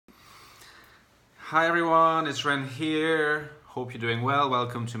Hi everyone, it's Ren here. Hope you're doing well.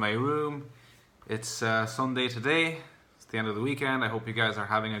 Welcome to my room. It's Sunday today. It's the end of the weekend. I hope you guys are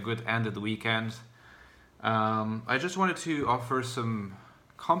having a good end of the weekend. I just wanted to offer some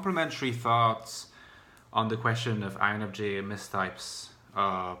complimentary thoughts on the question of INFJ mistypes.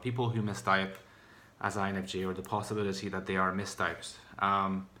 People who mistype as INFJ, or the possibility that they are mistyped.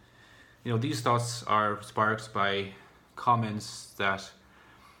 These thoughts are sparked by comments that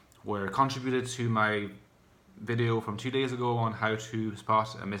were contributed to my video from 2 days ago on how to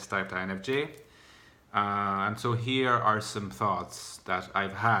spot a mistyped INFJ. And so here are some thoughts that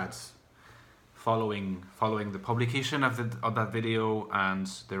I've had following the publication of that video and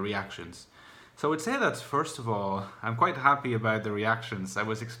the reactions. So I would say that first of all, I'm quite happy about the reactions. I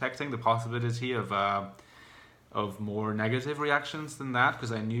was expecting the possibility of more negative reactions than that,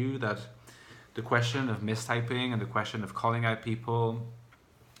 because I knew that the question of mistyping and the question of calling out people,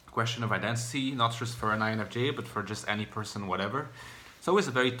 question of identity, not just for an INFJ, but for just any person, whatever. It's always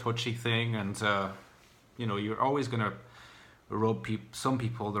a very touchy thing, and you're always gonna rub some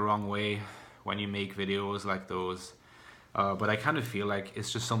people the wrong way when you make videos like those. But I kind of feel like it's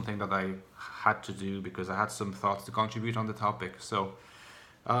just something that I had to do because I had some thoughts to contribute on the topic. So,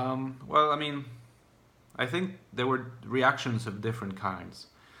 I think there were reactions of different kinds.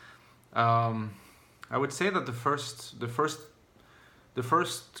 I would say that the first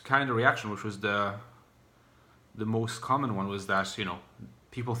kind of reaction, which was the most common one, was that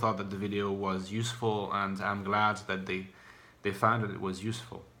people thought that the video was useful, and I'm glad that they found that it was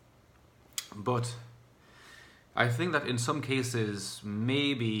useful. But I think that in some cases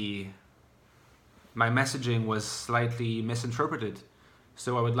maybe my messaging was slightly misinterpreted.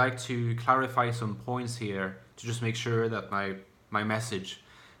 So I would like to clarify some points here to just make sure that my message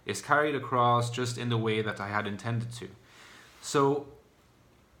is carried across just in the way that I had intended to. So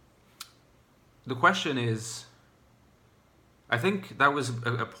the question is, I think that was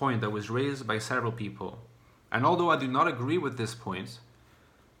a point that was raised by several people. And although I do not agree with this point,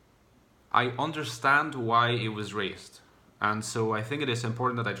 I understand why it was raised. And so I think it is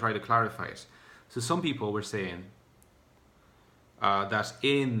important that I try to clarify it. So some people were saying that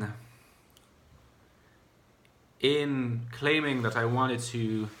in claiming that I wanted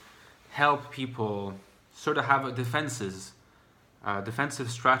to help people sort of have a defensive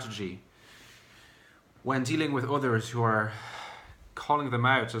strategy when dealing with others who are calling them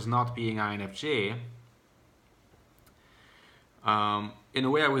out as not being INFJ, in a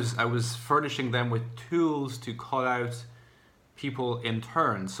way I was furnishing them with tools to call out people in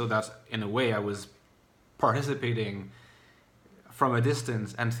turn, so that in a way I was participating from a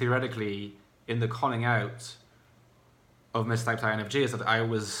distance and theoretically in the calling out of mistyped INFJs that I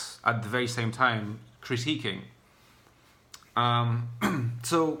was at the very same time critiquing.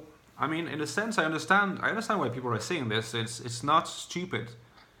 So I mean, in a sense, I understand why people are saying this. It's not stupid.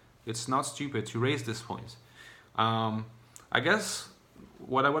 It's not stupid to raise this point. I guess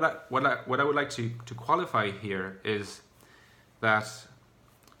what I would like to qualify here is that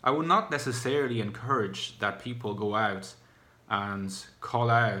I would not necessarily encourage that people go out and call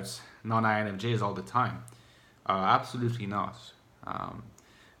out non-INFJs all the time. Absolutely not.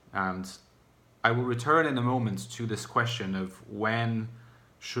 And I will return in a moment to this question of when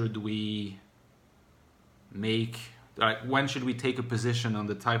should we take a position on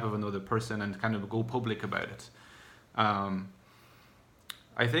the type of another person and kind of go public about it. I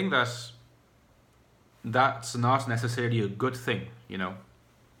think that's not necessarily a good thing,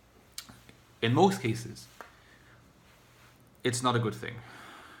 In most cases, it's not a good thing,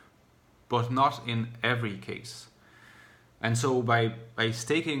 but not in every case. And so by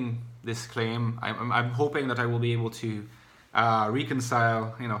staking this claim, I'm hoping that I will be able to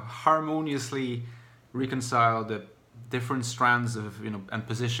harmoniously reconcile the different strands of, and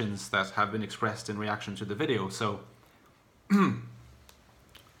positions that have been expressed in reaction to the video. So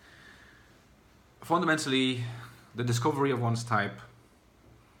fundamentally, the discovery of one's type,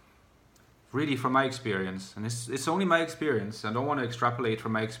 really from my experience, and it's only my experience, I don't want to extrapolate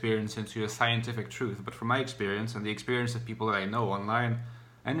from my experience into a scientific truth, but from my experience and the experience of people that I know online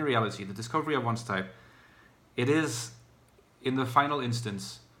and in reality, the discovery of one's type, it is, in the final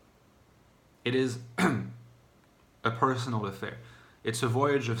instance, it is a personal affair. It's a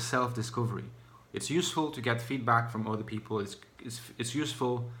voyage of self-discovery. It's useful to get feedback from other people. It's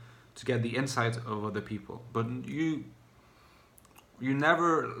useful to get the insight of other people. But you're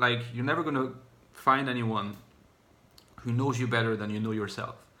never gonna find anyone who knows you better than you know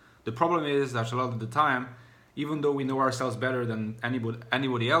yourself. The problem is that a lot of the time, even though we know ourselves better than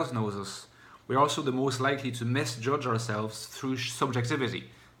anybody else knows us, we're also the most likely to misjudge ourselves through subjectivity.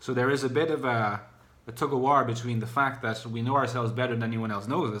 So there is a bit of a tug of war between the fact that we know ourselves better than anyone else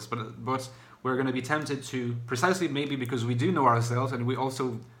knows us, but we're going to be tempted to, precisely maybe because we do know ourselves and we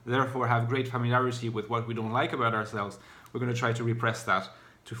also therefore have great familiarity with what we don't like about ourselves, we're going to try to repress that,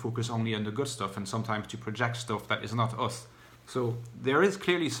 to focus only on the good stuff and sometimes to project stuff that is not us. So there is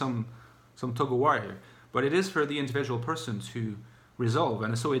clearly some tug of war here, but it is for the individual person to resolve,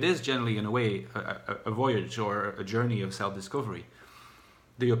 and so it is generally in a way a voyage or a journey of self-discovery.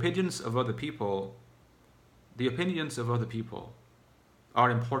 The opinions of other people are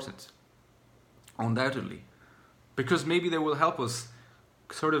important, undoubtedly, because maybe they will help us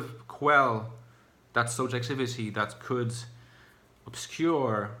sort of quell that subjectivity that could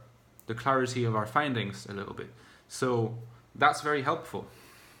obscure the clarity of our findings a little bit. So that's very helpful.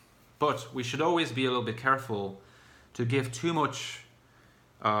 But we should always be a little bit careful to give too much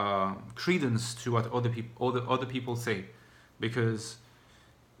credence to what other people say, because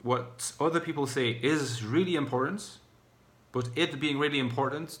what other people say is really important, but it being really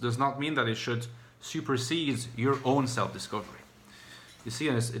important does not mean that it should supersede your own self-discovery. You see,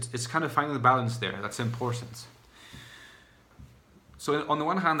 and it's kind of finding the balance there that's important. So on the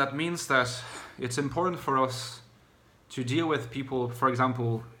one hand, that means that it's important for us to deal with people, for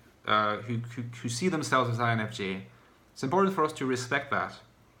example, who see themselves as INFJ. It's important for us to respect that.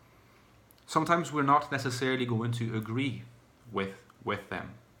 Sometimes we're not necessarily going to agree with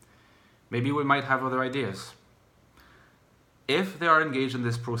them. Maybe we might have other ideas. If they are engaged in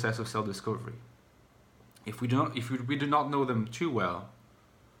this process of self-discovery, if we do not know them too well,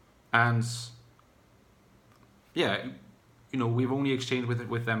 and yeah, you know, we've only exchanged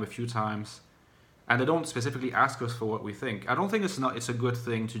with them a few times, and they don't specifically ask us for what we think, I don't think it's a good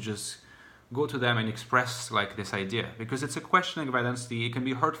thing to just go to them and express like this idea, because it's a questioning of identity. It can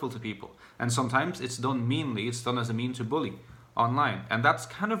be hurtful to people, and sometimes it's done meanly. It's done as a mean to bully online, and that's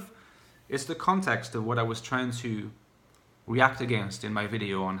kind of, it's the context of what I was trying to react against in my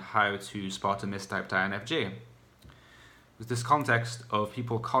video on how to spot a mistyped INFJ. It's this context of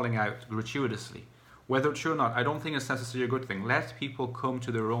people calling out gratuitously. Whether true or not, I don't think it's necessarily a good thing. Let people come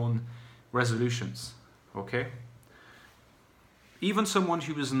to their own resolutions, okay? Even someone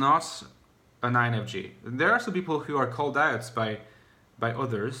who is not an INFJ. There are some people who are called out by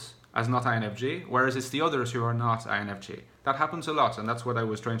others as not INFJ, whereas it's the others who are not INFJ. That happens a lot, and that's what I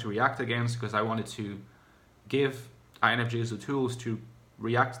was trying to react against, because I wanted to give INFJs the tools to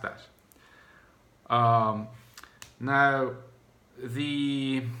react to that. Now,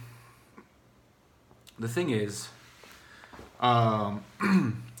 the thing is,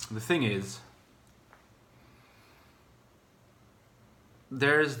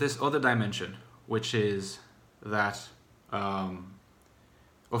 there's this other dimension, which is that,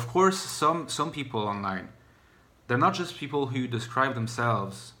 of course, some people online, they're not just people who describe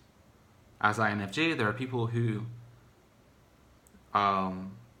themselves as INFJ. There are people who,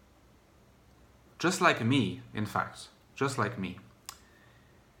 just like me, in fact, just like me,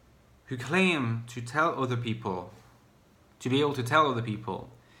 who claim to tell other people, to be able to tell other people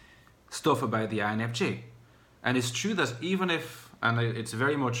stuff about the INFJ. And it's true that even if, and it's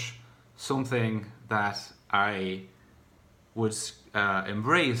very much something that I would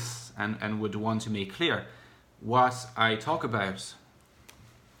embrace and would want to make clear, what I talk about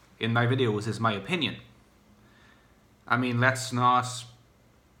in my videos is my opinion. I mean, let's not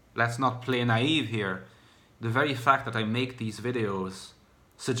play naive here. The very fact that I make these videos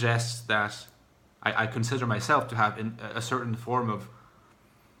suggests that I consider myself to have a certain form of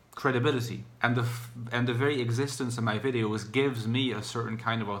credibility, and the very existence of my videos gives me a certain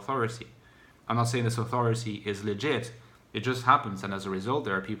kind of authority. I'm not saying this authority is legit, it just happens, and as a result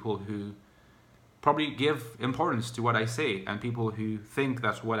there are people who probably give importance to what I say, and people who think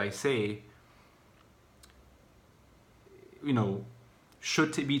that what I say, you know,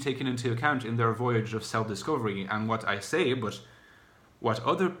 should be taken into account in their voyage of self-discovery. And what I say, but what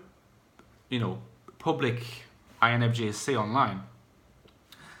other, you know, public INFJs say online.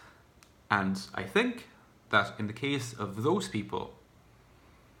 And I think that in the case of those people,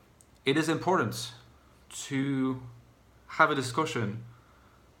 it is important to have a discussion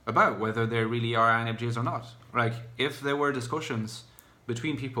about whether they really are INFJs or not. Like, if there were discussions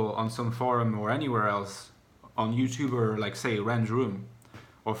between people on some forum or anywhere else, on YouTube, or like say Ren's Room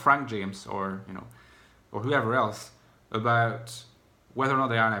or Frank James, or you know, or whoever else, about whether or not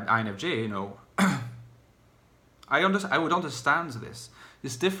they are INFJ, you know, I would understand this.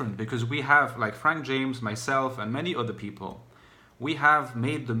 It's different because we have, like Frank James, myself, and many other people, we have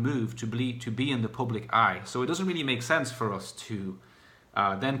made the move to be in the public eye. So it doesn't really make sense for us to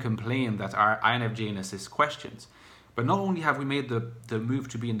then complain that our INFJ-ness is questioned. But not only have we made the move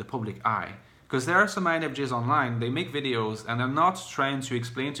to be in the public eye, Because there are some INFJs online, they make videos and they're not trying to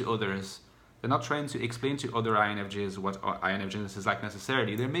explain to others, they're not trying to explain to other INFJs what INFJness is like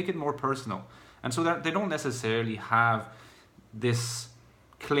necessarily. They make it more personal. And so they don't necessarily have this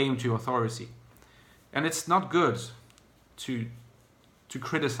claim to authority. And it's not good to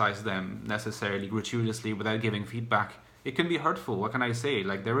criticize them necessarily gratuitously without giving feedback. It can be hurtful. What can I say?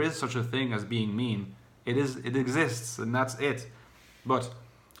 Like, there is such a thing as being mean. It exists, and that's it. But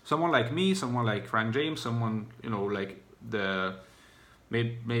someone like me, someone like Frank James, someone, you know, like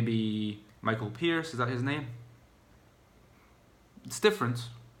maybe Michael Pierce, is that his name? It's different.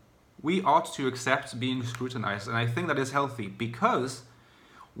 We ought to accept being scrutinized, and I think that is healthy, because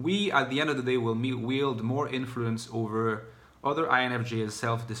we, at the end of the day, will wield more influence over other INFJs'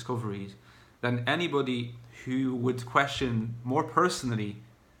 self-discovery than anybody who would question more personally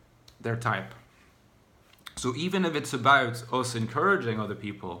their type. So even if it's about us encouraging other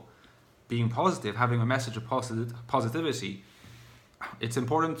people, being positive, having a message of positivity, it's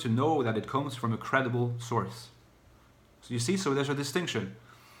important to know that it comes from a credible source. So you see, so there's a distinction.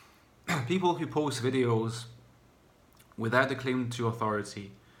 People who post videos without a claim to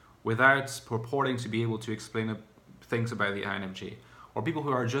authority, without purporting to be able to explain things about the INFJ, or people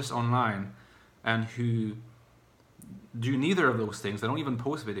who are just online and who do neither of those things, they don't even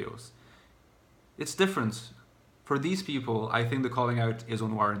post videos. It's different. For these people, I think the calling out is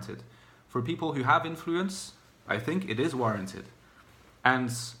unwarranted. For people who have influence, I think it is warranted.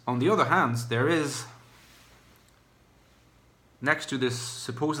 And on the other hand, there is, next to this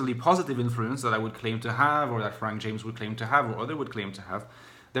supposedly positive influence that I would claim to have, or that Frank James would claim to have, or other would claim to have,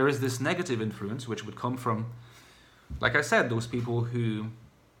 there is this negative influence which would come from, like I said, those people who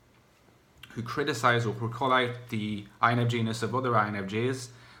criticize or who call out the INFJ-ness of other INFJs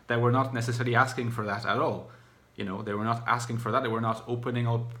that were not necessarily asking for that at all. You know, they were not asking for that, they were not opening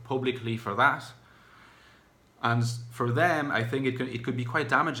up publicly for that. And for them, I think it could be quite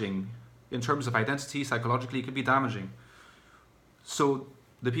damaging in terms of identity. Psychologically, it could be damaging. So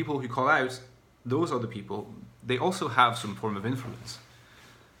the people who call out, those other people, they also have some form of influence.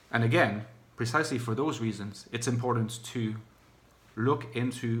 And again, precisely for those reasons, it's important to look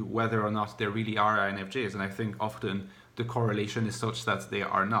into whether or not there really are INFJs. And I think often the correlation is such that they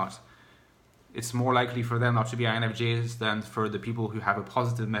are not. It's more likely for them not to be INFJs than for the people who have a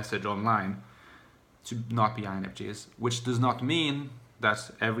positive message online to not be INFJs, which does not mean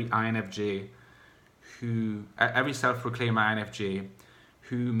that every INFJ every self-proclaimed INFJ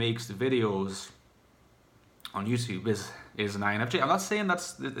who makes videos on YouTube is an INFJ. I'm not saying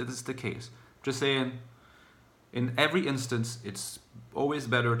that's the case. I'm just saying in every instance, it's always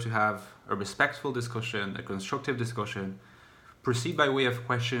better to have a respectful discussion, a constructive discussion, proceed by way of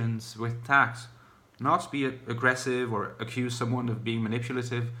questions with tact, not be aggressive or accuse someone of being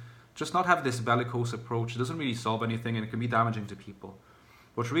manipulative, just not have this bellicose approach. It doesn't really solve anything and it can be damaging to people.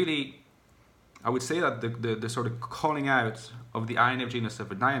 But really, I would say that the sort of calling out of the INFJ-ness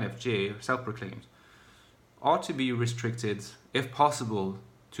of an INFJ, self-proclaimed, ought to be restricted, if possible,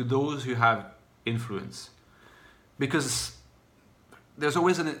 to those who have influence. Because there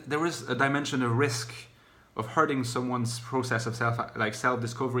is a dimension of risk of hurting someone's process of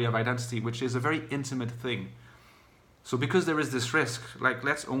self-discovery of identity, which is a very intimate thing. So because there is this risk,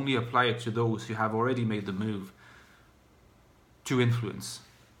 let's only apply it to those who have already made the move to influence.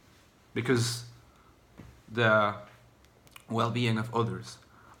 Because the well-being of others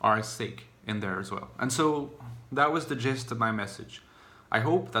are at stake in there as well. And so that was the gist of my message. I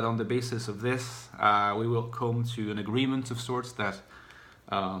hope that on the basis of this, we will come to an agreement of sorts that,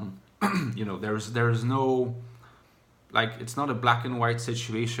 you know, there is no, it's not a black and white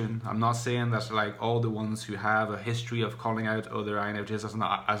situation. I'm not saying that all the ones who have a history of calling out other INFJs as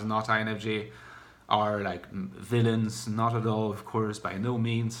not INFJ are villains. Not at all, of course, by no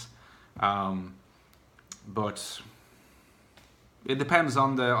means. But it depends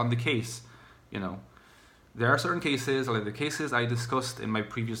on the case, you know. There are certain cases, like the cases I discussed in my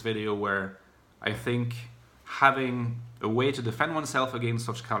previous video, where I think having a way to defend oneself against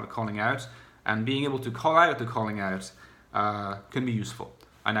such calling out and being able to call out the calling out can be useful.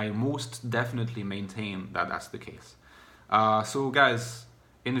 And I most definitely maintain that that's the case. So guys,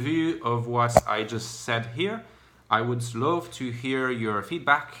 in view of what I just said here, I would love to hear your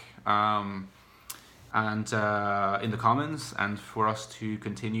feedback and in the comments, and for us to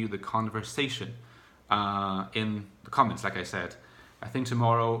continue the conversation in the comments. Like I said, I think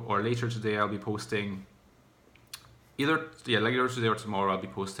tomorrow or later today I'll be posting later today or tomorrow I'll be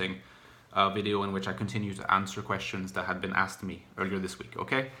posting a video in which I continue to answer questions that had been asked me earlier this week.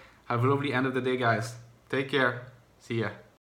 Okay, have a lovely end of the day, guys. Take care. See ya.